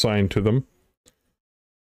that was assigned to them.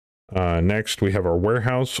 Next, we have our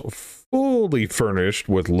warehouse fully furnished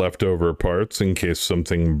with leftover parts in case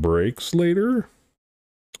something breaks later.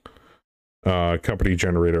 Company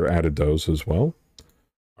generator added those as well.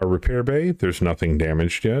 Our repair bay, there's nothing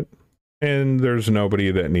damaged yet. And there's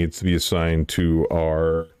nobody that needs to be assigned to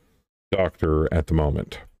our doctor at the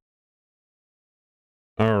moment.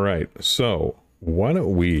 All right, so why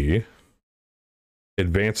don't we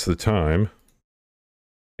advance the time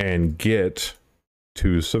and get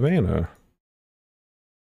to Savannah.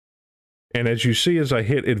 And as you see, as I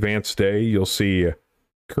hit advanced day, you'll see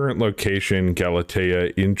current location,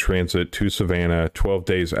 Galatea, in transit to Savannah, 12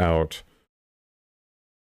 days out.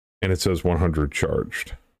 And it says 100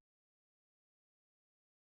 charged.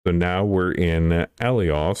 So now we're in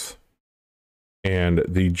Alioth, and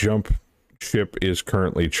the jump ship is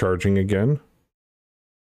currently charging again.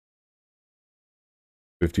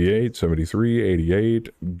 58, 73, 88,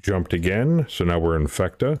 jumped again. So now we're in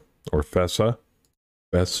Fecta, or Fessa,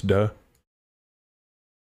 Vesta.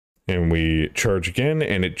 And we charge again,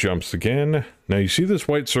 and it jumps again. Now you see this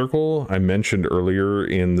white circle I mentioned earlier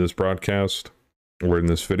in this broadcast, or in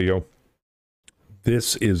this video?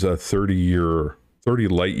 This is a 30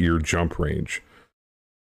 light year jump range.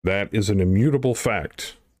 That is an immutable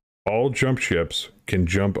fact. All jump ships can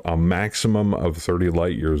jump a maximum of 30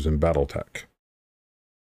 light years in Battletech.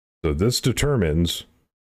 So this determines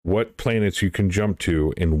what planets you can jump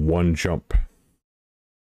to in one jump.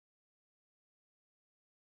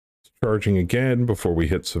 Charging again before we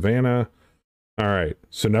hit Savannah. All right,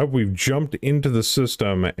 so now we've jumped into the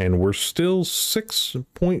system and we're still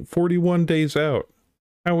 6.41 days out.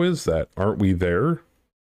 How is that? Aren't we there?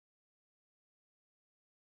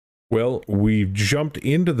 Well, we've jumped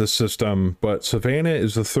into the system, but Savannah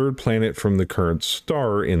is the third planet from the current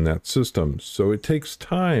star in that system, so it takes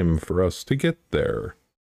time for us to get there.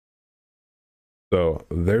 So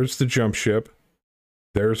there's the jump ship,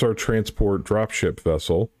 there's our transport dropship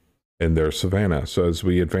vessel, and there's Savannah. So as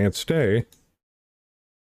we advance day,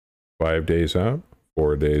 5 days out,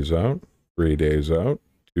 4 days out, 3 days out,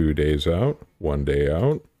 2 days out, 1 day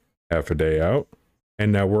out, half a day out,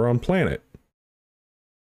 and now we're on planet.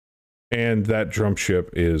 And that jump ship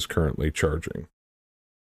is currently charging.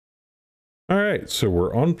 All right, so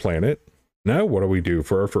we're on planet. Now what do we do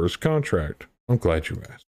for our first contract? I'm glad you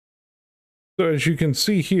asked. So as you can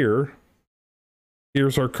see here,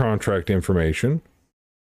 here's our contract information.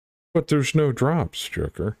 But there's no drops,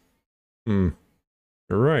 Joker. You're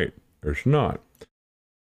right, there's not.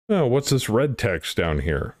 Now, what's this red text down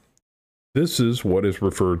here? This is what is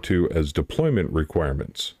referred to as deployment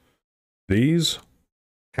requirements. These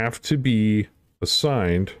have to be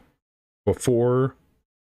assigned before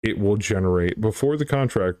it will generate, before the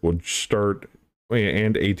contract will start,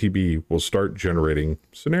 and ATB will start generating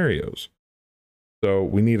scenarios. So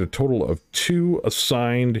we need a total of 2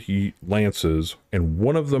 assigned lances, and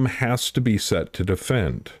one of them has to be set to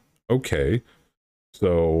defend. Okay,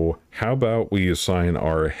 so how about we assign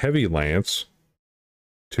our heavy lance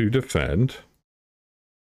to defend,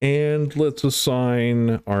 and let's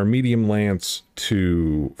assign our medium lance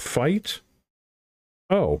to fight.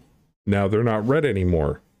 Oh, now they're not red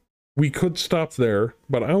anymore. We could stop there,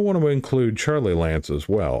 but I want to include Charlie Lance as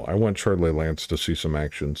well. I want Charlie Lance to see some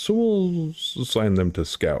action, so we'll assign them to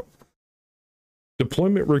scout.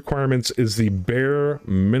 Deployment requirements is the bare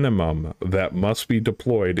minimum that must be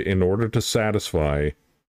deployed in order to satisfy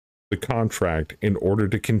the contract, in order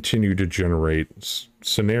to continue to generate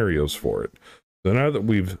scenarios for it. So now that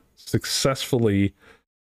we've successfully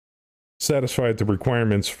satisfied the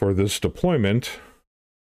requirements for this deployment,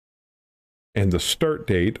 and the start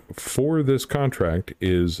date for this contract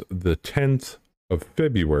is the 10th of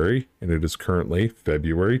February, and it is currently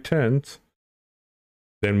February 10th,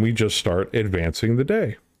 then we just start advancing the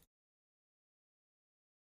day.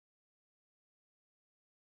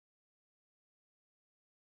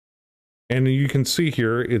 And you can see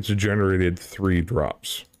here, it's generated 3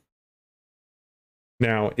 drops.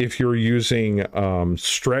 Now, if you're using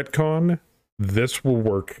StratCon, this will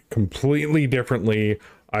work completely differently.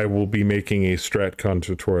 I will be making a StratCon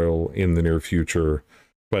tutorial in the near future,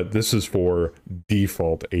 but this is for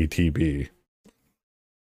default ATB.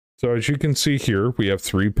 So as you can see here, we have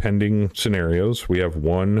 3 pending scenarios. We have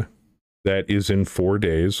one that is in 4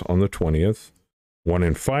 days on the 20th, one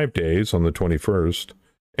in 5 days on the 21st,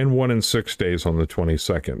 and 1 in 6 days on the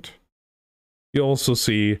 22nd. You'll also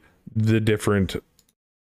see the different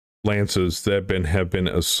lances that have been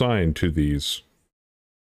assigned to these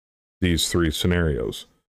 3 scenarios.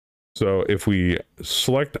 So if we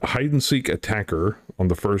select hide and seek attacker on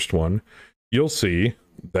the first one, you'll see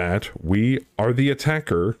that we are the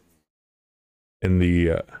attacker and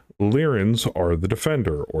the Lyrans are the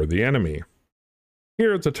defender or the enemy.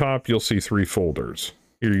 Here at the top, you'll see 3 folders.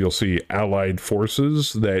 Here you'll see allied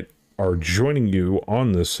forces that are joining you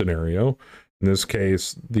on this scenario. In this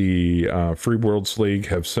case, the Free Worlds League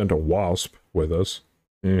have sent a wasp with us.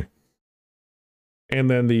 And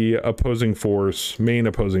then the opposing force, main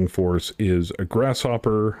opposing force, is a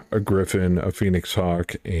grasshopper, a griffin, a phoenix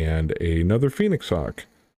hawk, and another phoenix hawk.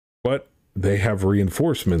 But they have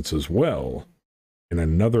reinforcements as well. And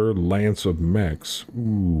another lance of mechs.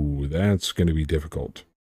 Ooh, that's going to be difficult.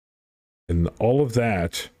 And all of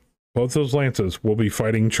that, both those lances will be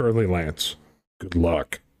fighting Charlie Lance. Good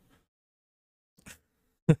luck.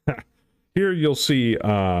 Here you'll see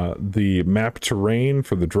the map terrain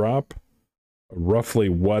for the drop. Roughly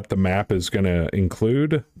what the map is going to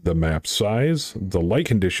include, the map size, the light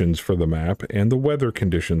conditions for the map, and the weather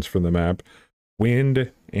conditions for the map,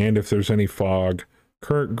 wind, and if there's any fog,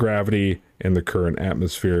 current gravity, and the current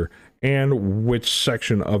atmosphere, and which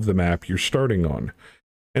section of the map you're starting on.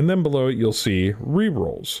 And then below it, you'll see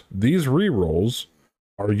rerolls. These rerolls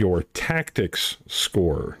are your tactics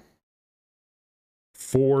score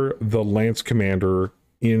for the Lance Commander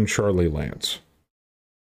in Charlie Lance.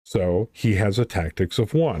 So he has a tactics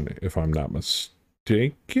of 1, if I'm not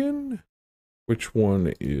mistaken. Which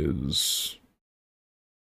one is...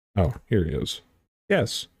 Oh, here he is.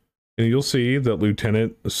 Yes. And you'll see that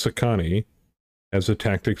Lieutenant Sakani has a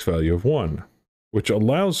tactics value of 1, which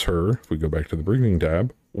allows her, if we go back to the briefing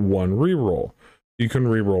tab, 1 reroll. You can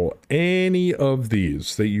reroll any of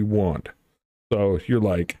these that you want. So you're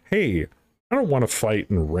like, hey, I don't want to fight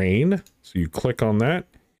in rain. So you click on that,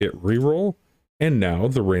 hit reroll, and now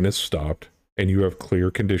the rain has stopped, and you have clear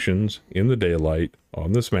conditions in the daylight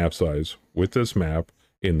on this map size with this map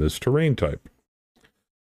in this terrain type.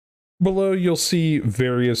 Below, you'll see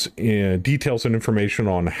various details and information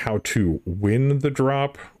on how to win the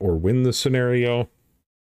drop or win the scenario.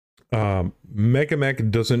 MegaMek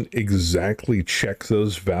doesn't exactly check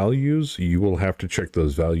those values. You will have to check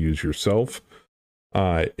those values yourself,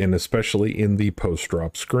 and especially in the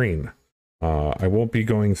post-drop screen. I won't be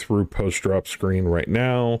going through post-drop screen right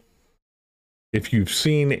now. If you've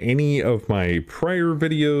seen any of my prior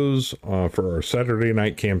videos for our Saturday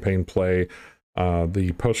night campaign play,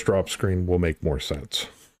 the post-drop screen will make more sense.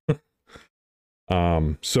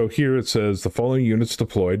 So here it says, the following units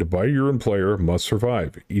deployed by your employer must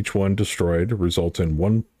survive. Each one destroyed results in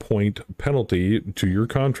 1 point penalty to your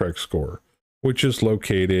contract score, which is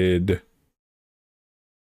located...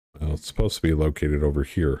 Well, it's supposed to be located over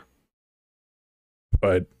here,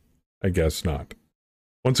 but I guess not.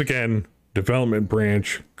 Once again, development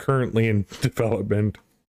branch, currently in development.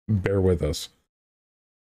 Bear with us.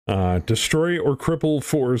 Destroy or cripple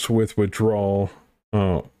force with withdrawal.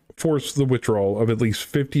 Force the withdrawal of at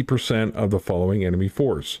least 50% of the following enemy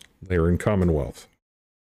force. They are in Commonwealth.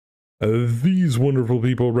 These wonderful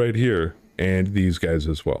people right here, and these guys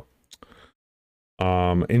as well.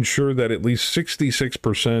 Ensure that at least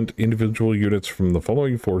 66% individual units from the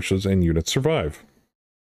following forces and units survive.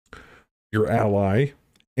 Your ally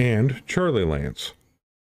and Charlie Lance.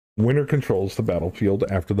 Winner controls the battlefield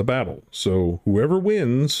after the battle, so whoever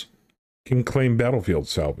wins can claim battlefield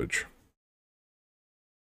salvage.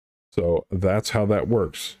 So that's how that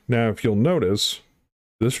works. Now, if you'll notice,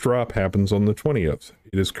 this drop happens on the 20th.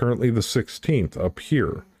 It is currently the 16th up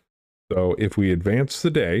here. So if we advance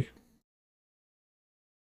the day,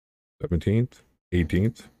 17th,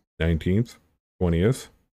 18th, 19th, 20th,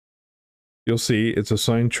 you'll see it's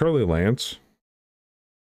assigned Charlie Lance.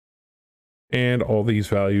 And all these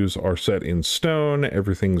values are set in stone.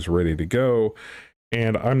 Everything's ready to go.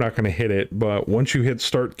 And I'm not going to hit it, but once you hit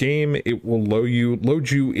start game, it will load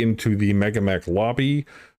you into the MegaMek lobby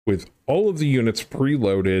with all of the units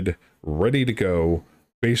preloaded, ready to go.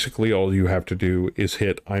 Basically, all you have to do is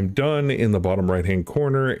hit I'm done in the bottom right-hand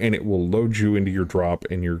corner, and it will load you into your drop,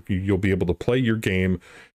 and you'll be able to play your game,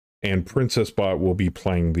 and Princess Bot will be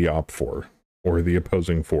playing the op4, or the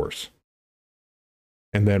opposing force.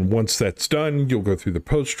 And then once that's done, you'll go through the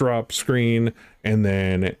post-drop screen, and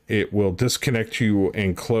then it will disconnect you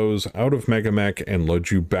and close out of MegaMek and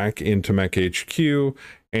load you back into MekHQ,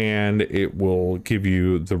 and it will give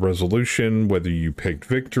you the resolution, whether you picked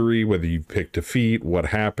victory, whether you picked defeat, what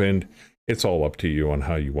happened. It's all up to you on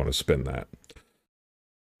how you want to spin that.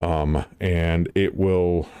 And it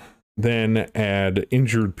will then add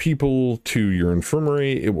injured people to your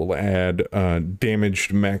infirmary. It will add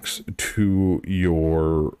damaged mechs to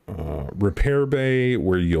your repair bay,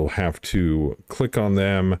 where you'll have to click on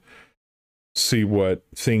them, see what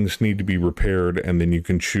things need to be repaired, and then you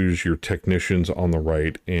can choose your technicians on the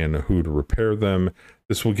right and who to repair them.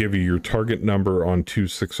 This will give you your target number on 2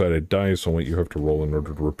 6-sided dice on what you have to roll in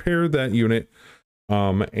order to repair that unit.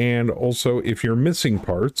 And also, if you're missing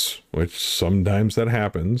parts, which sometimes that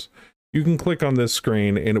happens, you can click on this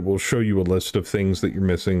screen and it will show you a list of things that you're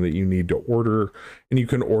missing that you need to order, and you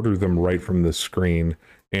can order them right from this screen,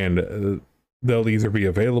 and they'll either be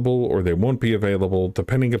available or they won't be available,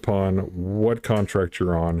 depending upon what contract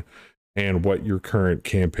you're on and what your current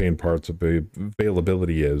campaign parts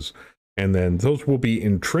availability is. And then those will be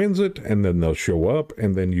in transit, and then they'll show up,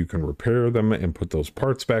 and then you can repair them and put those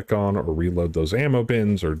parts back on, or reload those ammo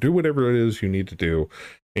bins, or do whatever it is you need to do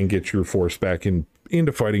and get your force back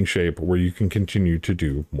into fighting shape, where you can continue to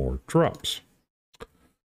do more drops.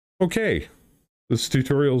 Okay, this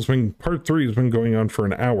tutorial part 3 has been going on for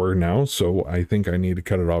an hour now, so I think I need to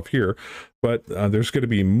cut it off here. But there's going to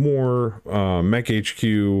be more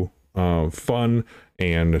MekHQ fun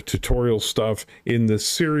and tutorial stuff in this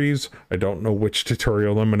series. I don't know which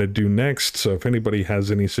tutorial I'm going to do next, so if anybody has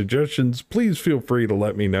any suggestions, please feel free to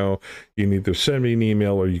let me know. You can either send me an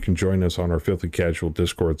email, or you can join us on our Filthy Casual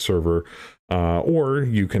Discord server, or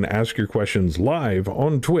you can ask your questions live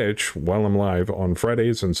on Twitch while I'm live on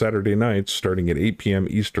Fridays and Saturday nights starting at 8 p.m.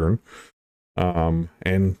 Eastern.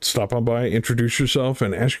 And stop on by, introduce yourself,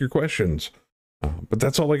 and ask your questions. But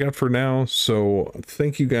that's all I got for now, so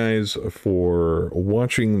thank you guys for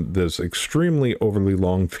watching this extremely overly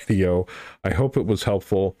long video. I hope it was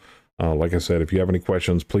helpful. Like I said, if you have any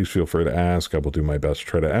questions, please feel free to ask. I will do my best to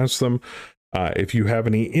try to ask them. If you have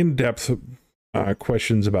any in-depth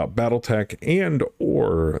questions about Battletech and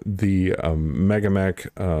or the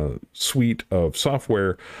MegaMek suite of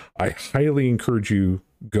software, I highly encourage you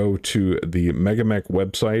go to the MegaMek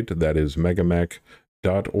website. That is MegaMek.org,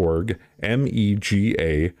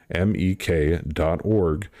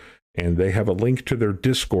 MEGAMEK.org, and they have a link to their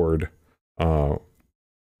Discord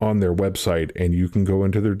on their website, and you can go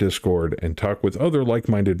into their Discord and talk with other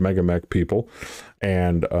like-minded MegaMek people,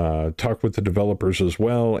 and talk with the developers as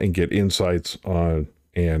well, and get insights on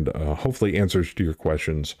and hopefully answers to your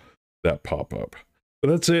questions that pop up. But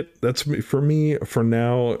that's it. That's for me for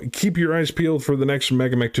now. Keep your eyes peeled for the next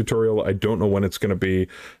MegaMek tutorial. I don't know when it's going to be,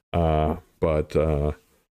 but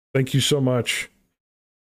thank you so much.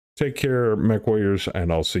 Take care, Mech Warriors,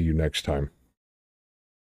 and I'll see you next time.